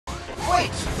Wait!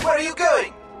 Where are you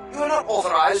going? You are not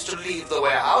authorized to leave the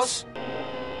warehouse.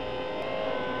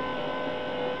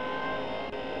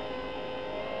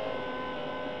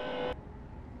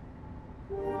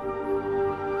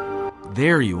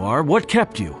 There you are. What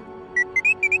kept you?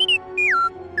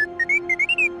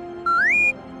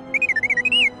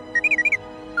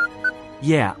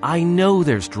 Yeah, I know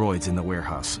there's droids in the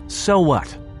warehouse. So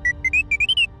what?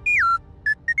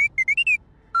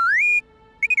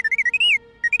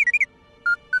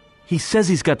 He says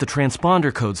he's got the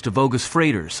transponder codes to Voga's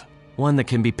freighters, one that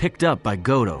can be picked up by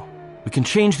Goto. We can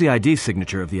change the ID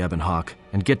signature of the Ebon Hawk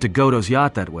and get to Goto's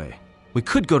yacht that way. We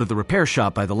could go to the repair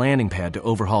shop by the landing pad to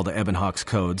overhaul the Ebon Hawk's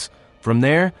codes. From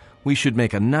there, we should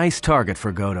make a nice target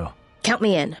for Goto. Count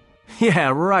me in.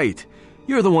 Yeah, right.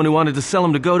 You're the one who wanted to sell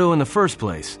him to Goto in the first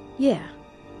place. Yeah,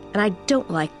 and I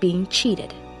don't like being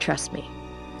cheated, trust me.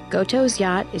 Goto's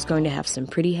yacht is going to have some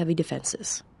pretty heavy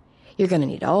defenses. You're going to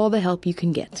need all the help you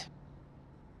can get.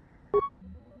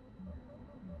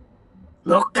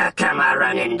 Loka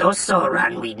kamaran endoso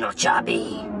ranwi no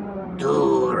chabi.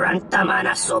 Du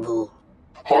rantamana sobu.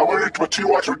 Hamalit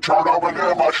matiwa chana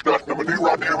bane mashdat na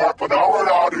maniwa ne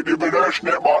mapanawala di dibenesh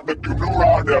ne mat na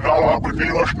kimura ne nala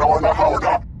banilash na wana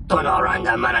hawda.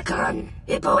 Tonoranda manakan.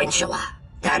 Ipo inshawa.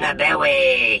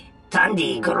 Tanabewe.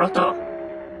 Tandi groto.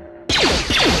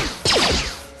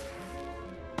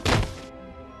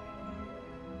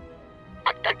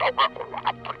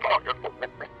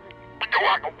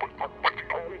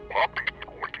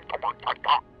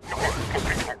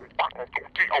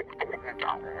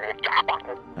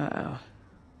 Uh-oh.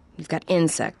 He's got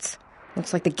insects.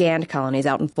 Looks like the Gand colony's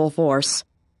out in full force.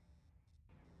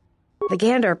 The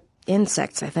Gand are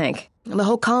insects, I think. And the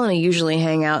whole colony usually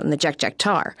hang out in the Jek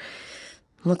Tar.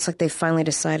 Looks like they've finally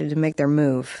decided to make their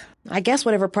move. I guess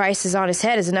whatever price is on his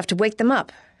head is enough to wake them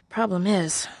up. Problem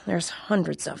is, there's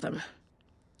hundreds of them.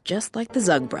 Just like the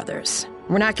Zug brothers.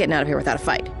 We're not getting out of here without a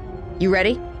fight. You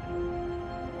ready?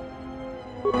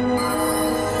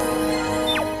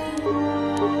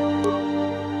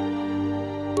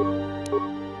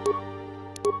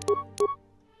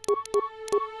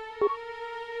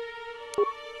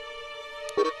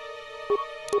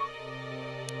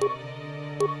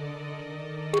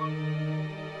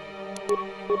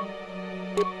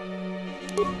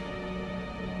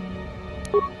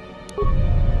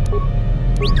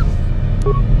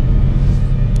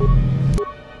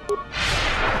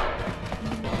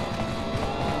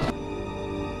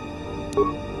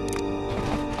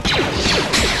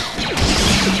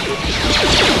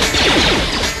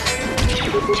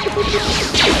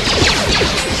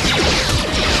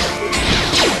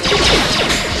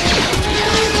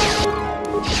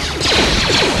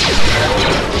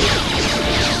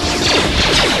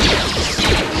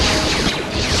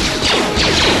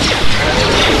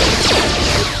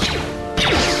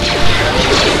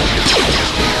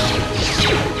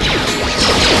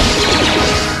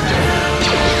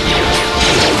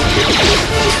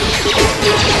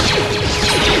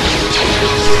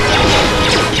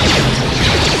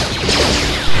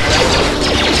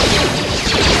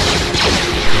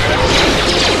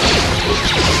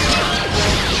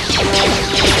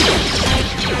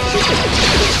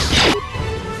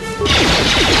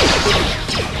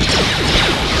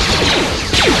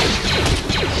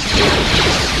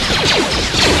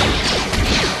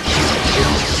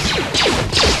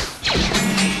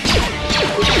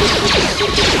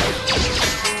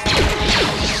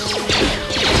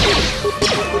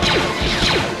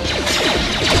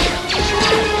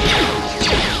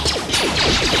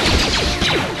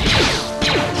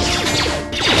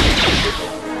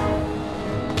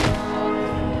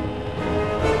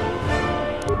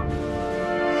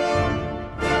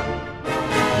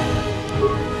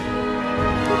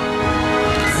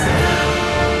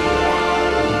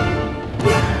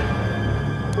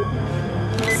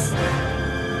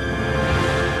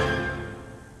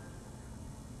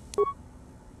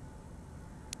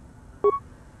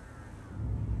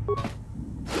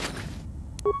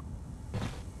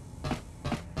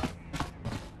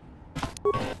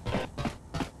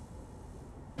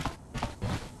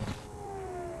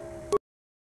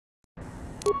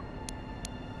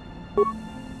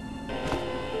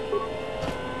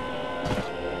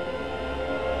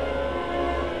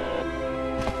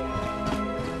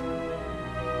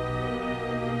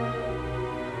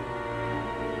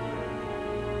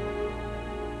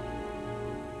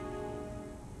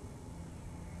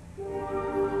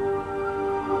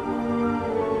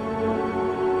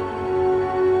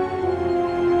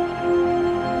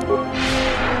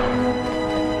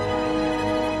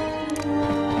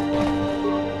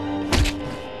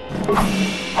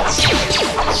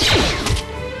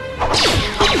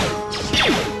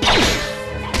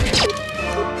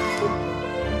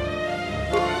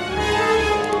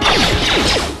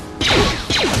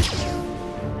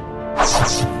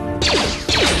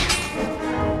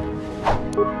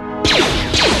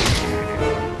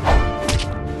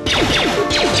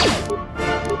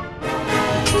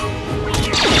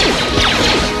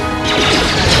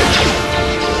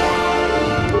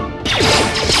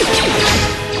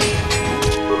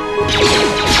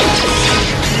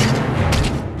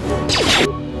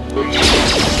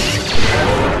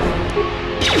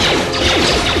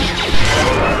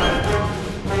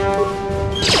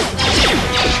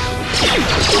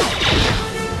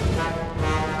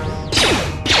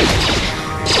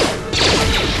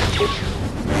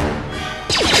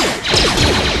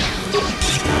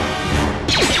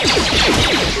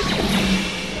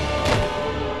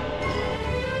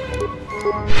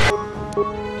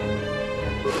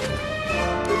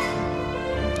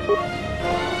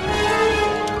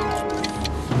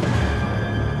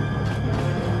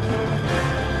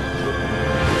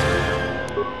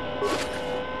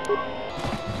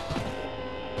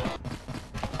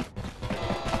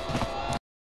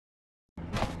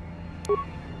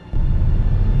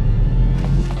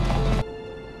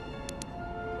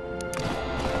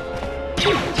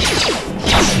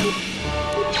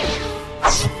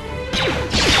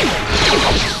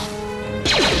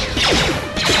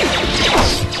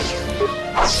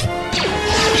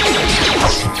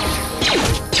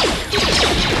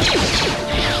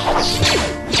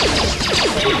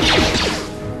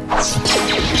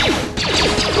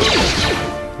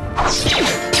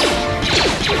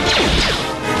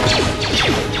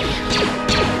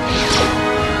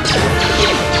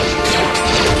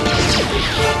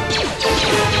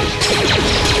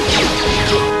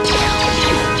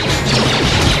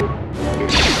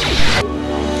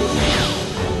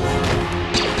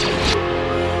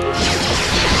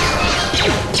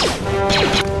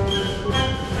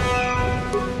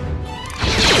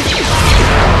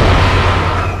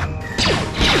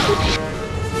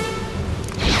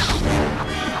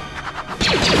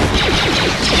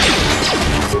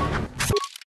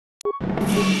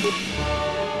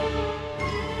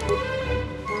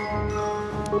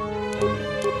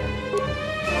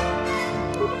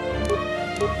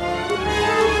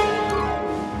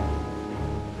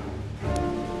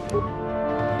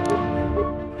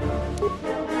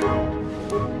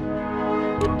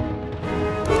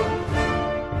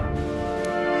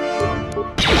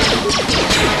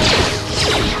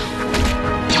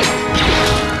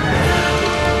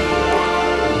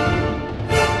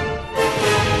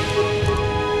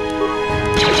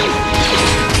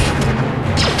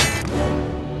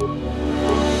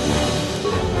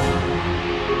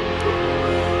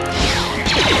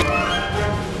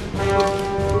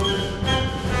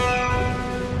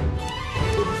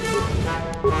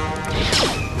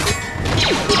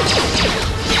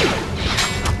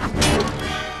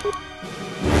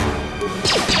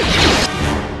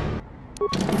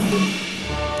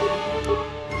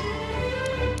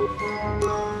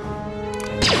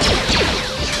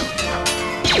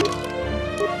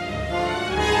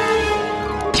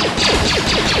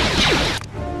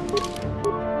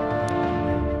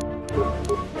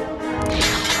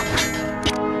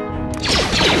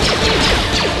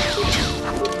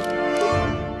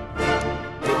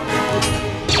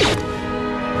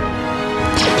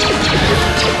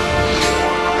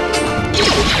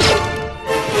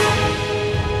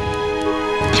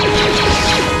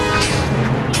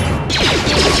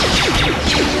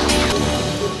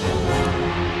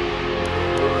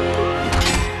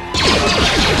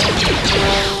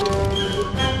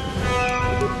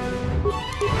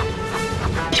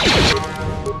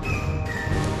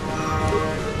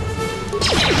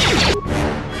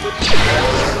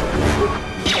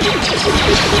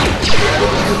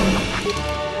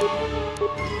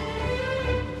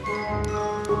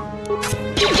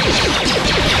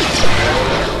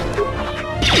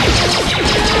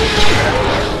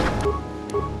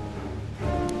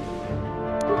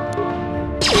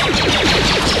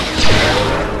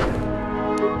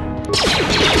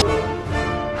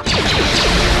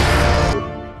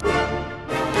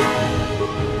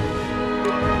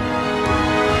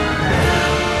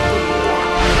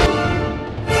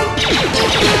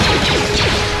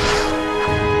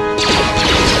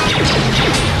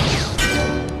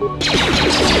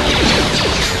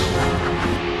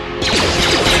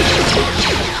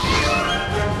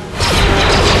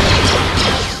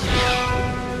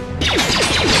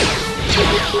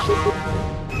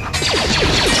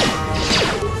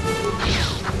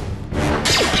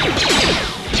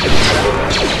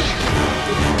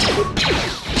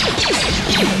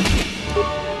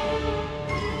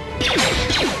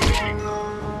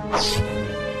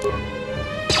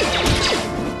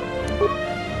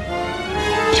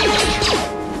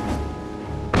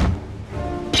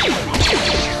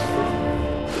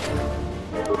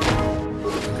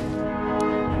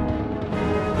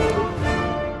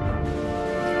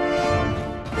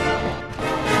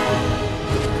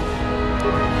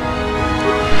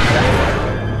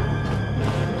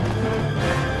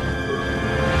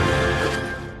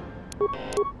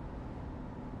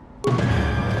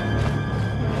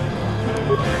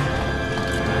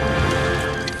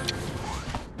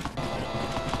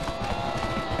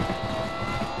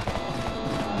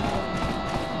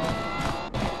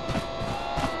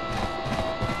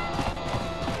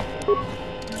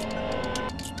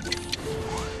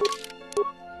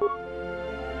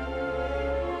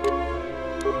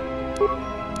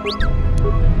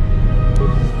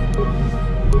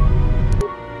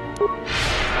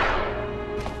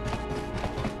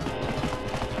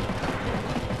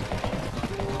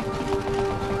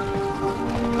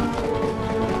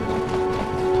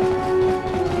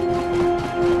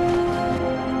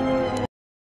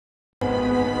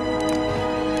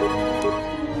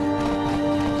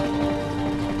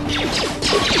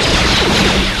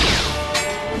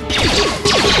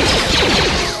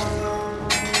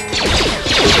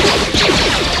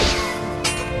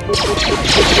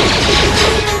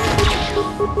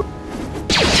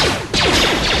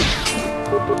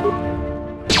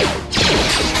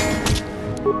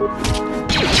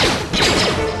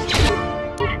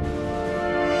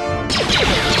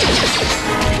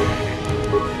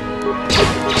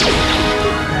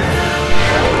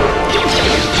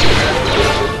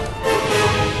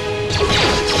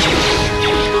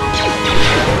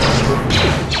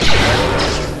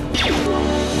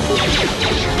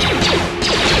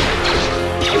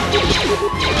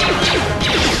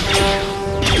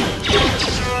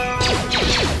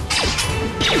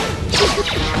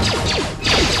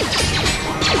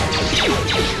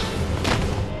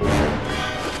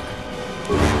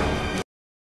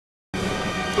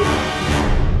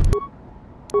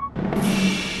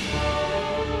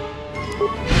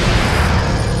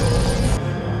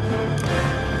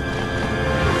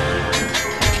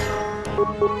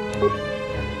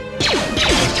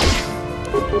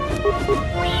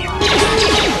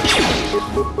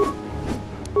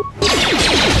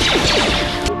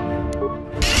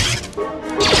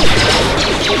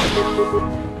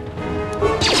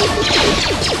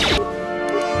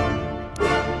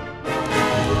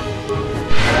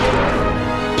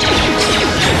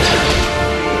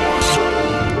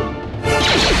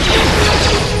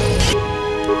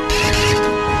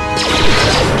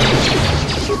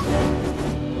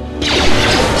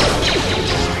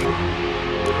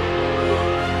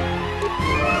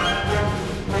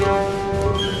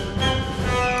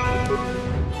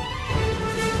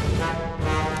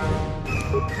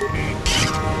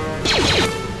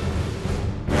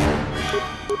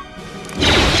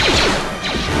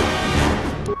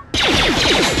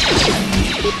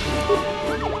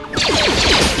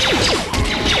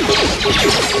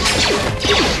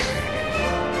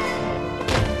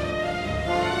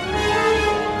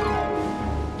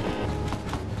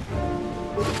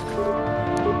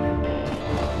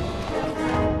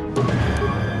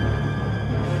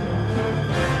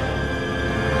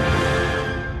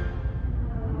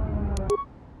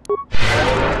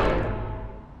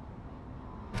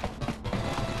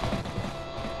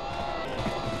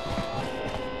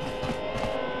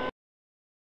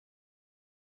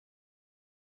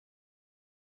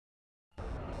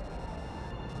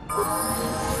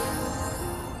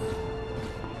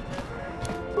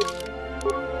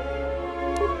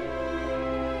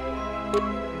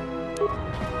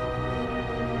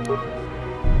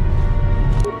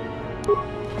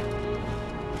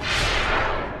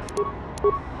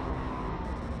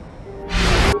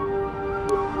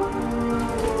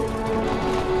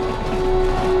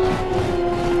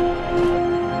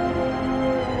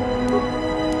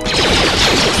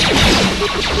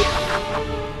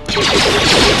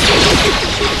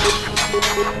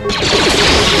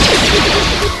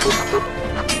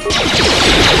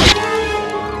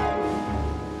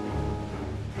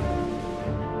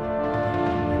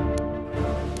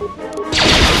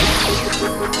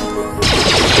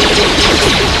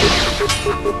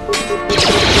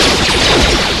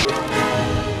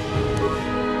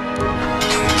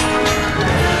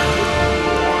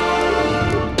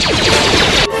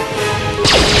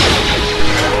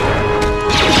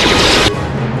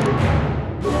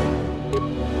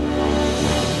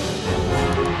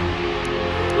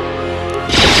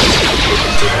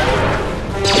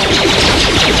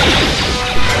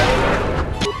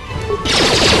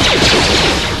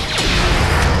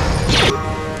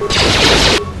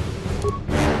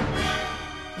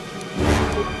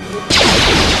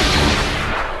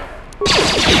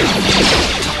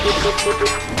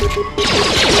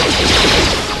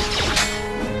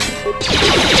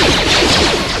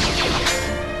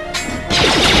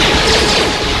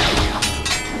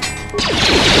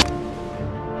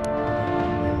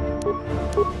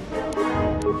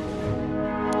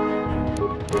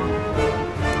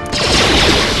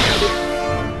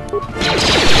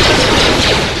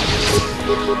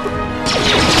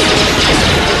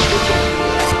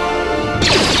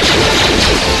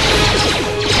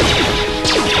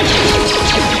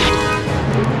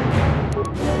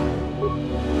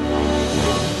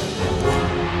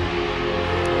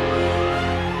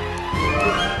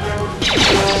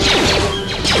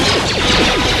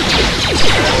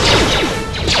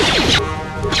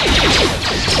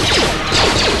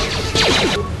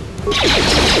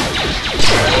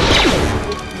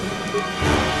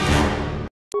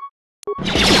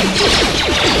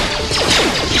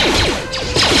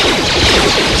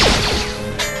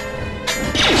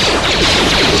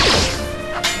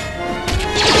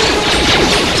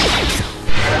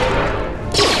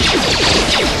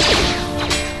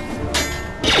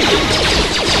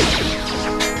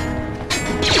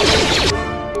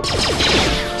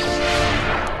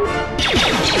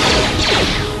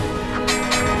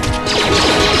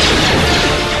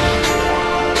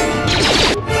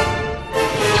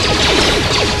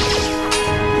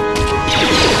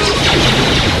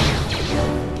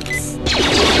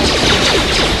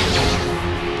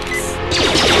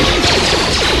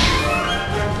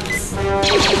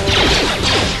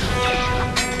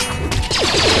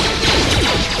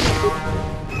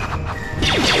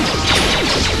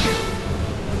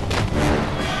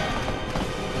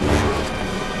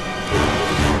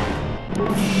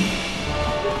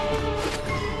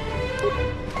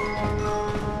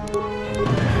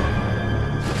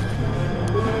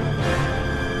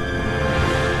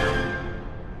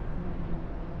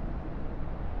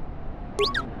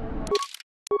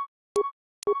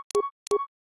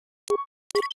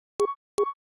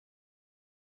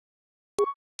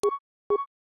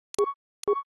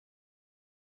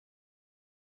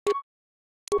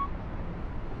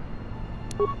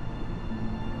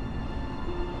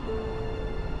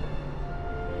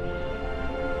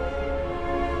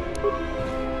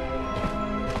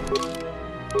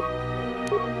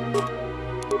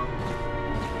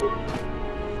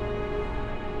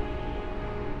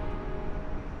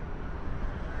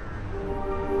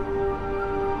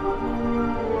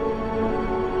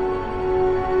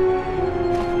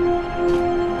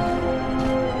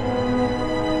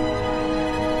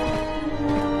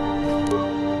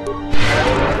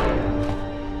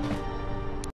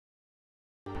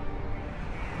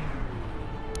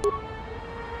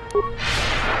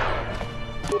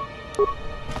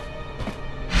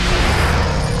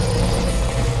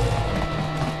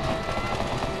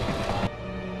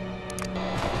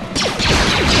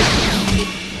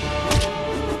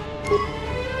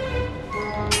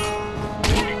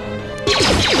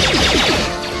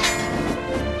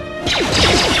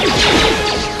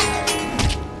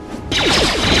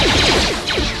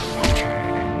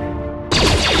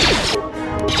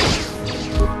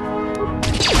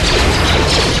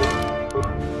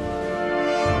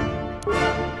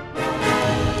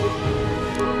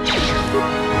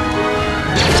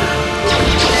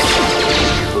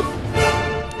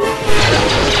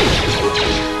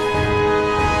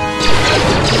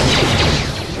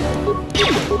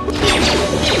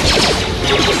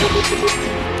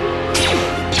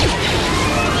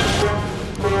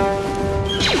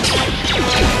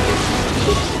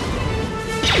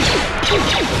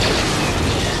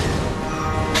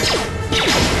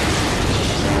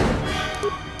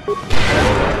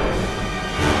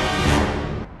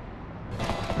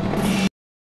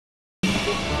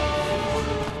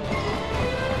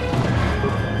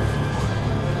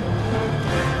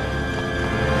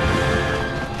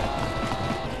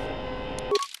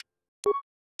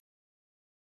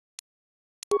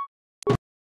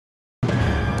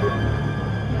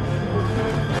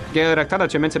 Geraktada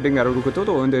cemense bengaru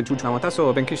rukutoto unde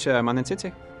juchawataso benkish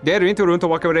manensitse. Der interunto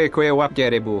wakare kwe wap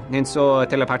gerebu. Nenso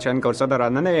telepachan korsada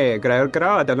nane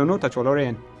gra dalonuta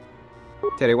choloren.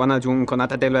 Tere wana jun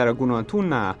konata della raguno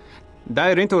antuna.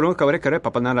 Dai rinturun kare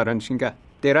papanala ranshinga.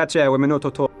 Derace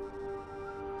wemenoto to.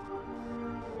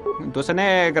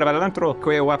 Dosane gravalantro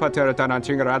kwe wapater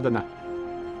tananchinga radana.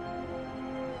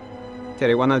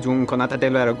 Tere wana jun konata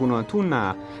della raguno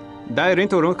antuna. Dai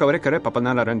rinturun kare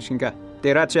papanala ranshinga.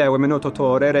 Derace wemenoto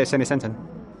to rere senesensen.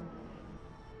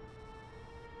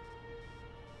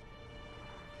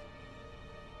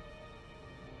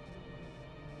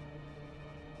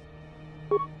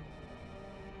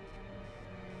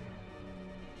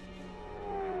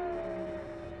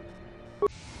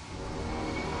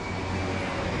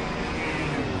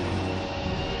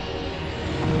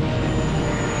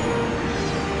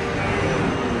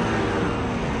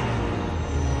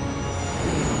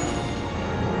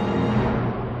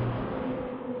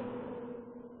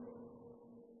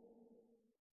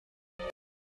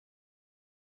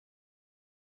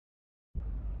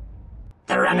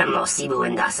 Taranamo sibu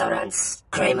endasarans,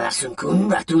 crema sunkun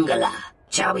ratungala,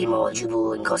 chawi mo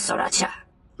jubu inkosoracha.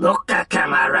 Moka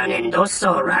kamaran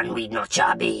endoso ranwi no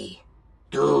chabi.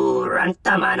 Du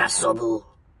rantamana sobu.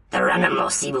 Taranamo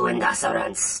sibu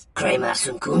endasarans, crema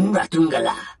sunkun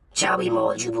ratungala, chawi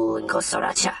mo jubu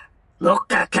inkosoracha.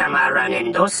 Moka kamaran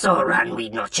endoso ranwi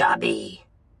no chabi.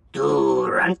 Du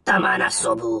rantamana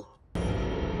sobu.